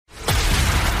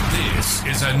This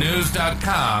is a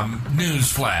News.com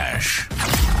news flash.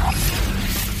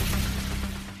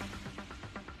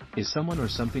 Is someone or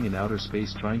something in outer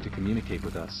space trying to communicate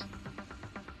with us?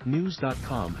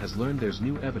 News.com has learned there's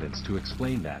new evidence to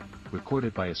explain that,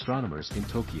 recorded by astronomers in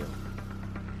Tokyo.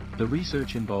 The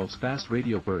research involves fast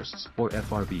radio bursts, or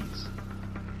FRBs.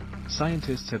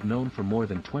 Scientists have known for more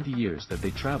than 20 years that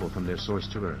they travel from their source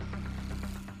to Earth.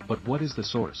 But what is the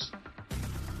source?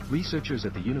 Researchers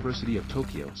at the University of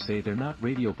Tokyo say they're not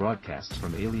radio broadcasts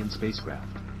from alien spacecraft.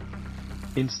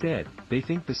 Instead, they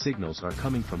think the signals are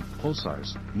coming from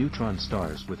pulsars, neutron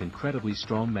stars with incredibly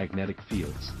strong magnetic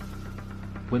fields.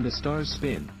 When the stars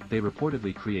spin, they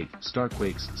reportedly create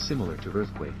starquakes similar to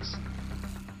earthquakes.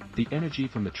 The energy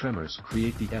from the tremors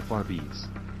create the FRBs.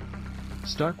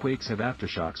 Starquakes have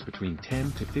aftershocks between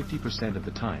 10 to 50% of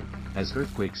the time, as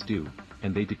earthquakes do,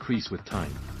 and they decrease with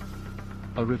time.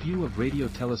 A review of radio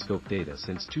telescope data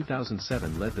since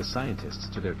 2007 led the scientists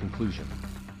to their conclusion.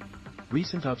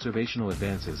 Recent observational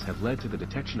advances have led to the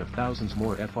detection of thousands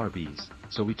more FRBs,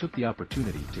 so we took the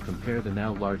opportunity to compare the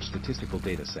now large statistical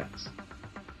data sets.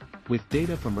 With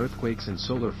data from earthquakes and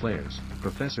solar flares,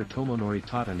 Professor Tomonori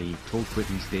Tatani told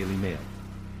Britain's Daily Mail.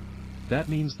 That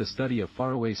means the study of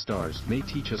faraway stars may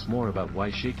teach us more about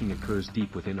why shaking occurs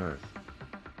deep within Earth.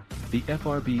 The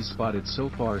FRBs spotted so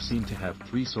far seem to have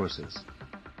 3 sources.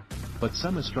 But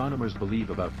some astronomers believe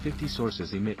about 50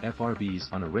 sources emit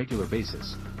FRBs on a regular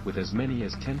basis, with as many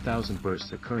as 10,000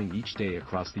 bursts occurring each day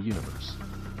across the universe.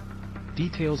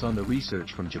 Details on the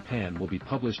research from Japan will be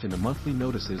published in the monthly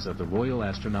notices of the Royal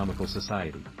Astronomical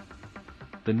Society.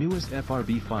 The newest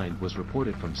FRB find was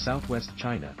reported from southwest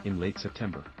China in late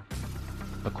September.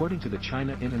 According to the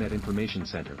China Internet Information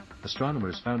Center,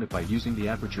 astronomers found it by using the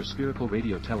Aperture Spherical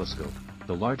Radio Telescope,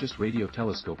 the largest radio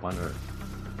telescope on Earth.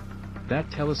 That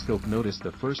telescope noticed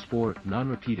the first 4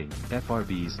 non-repeating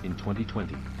FRBs in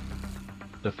 2020.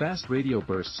 The fast radio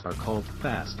bursts are called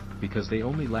fast because they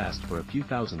only last for a few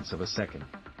thousandths of a second.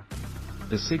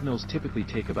 The signals typically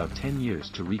take about 10 years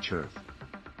to reach Earth.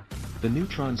 The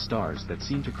neutron stars that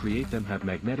seem to create them have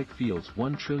magnetic fields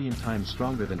 1 trillion times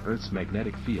stronger than Earth's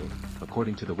magnetic field,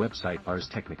 according to the website Ars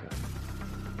Technica.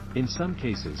 In some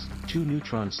cases, 2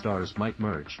 neutron stars might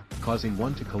merge, causing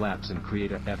one to collapse and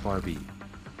create a FRB.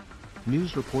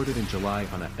 News reported in July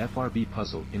on a FRB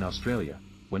puzzle in Australia,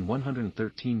 when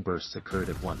 113 bursts occurred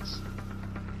at once.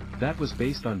 That was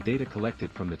based on data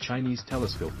collected from the Chinese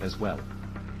telescope as well.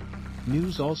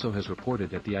 News also has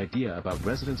reported that the idea about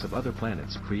residents of other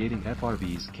planets creating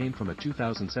FRBs came from a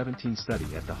 2017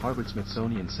 study at the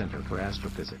Harvard-Smithsonian Center for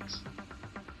Astrophysics.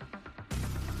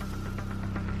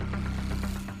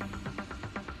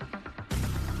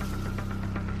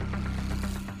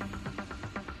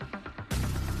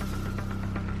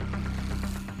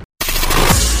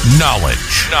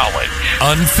 Knowledge.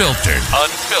 Unfiltered.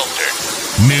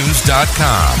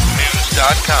 News.com.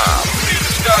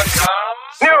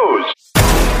 News.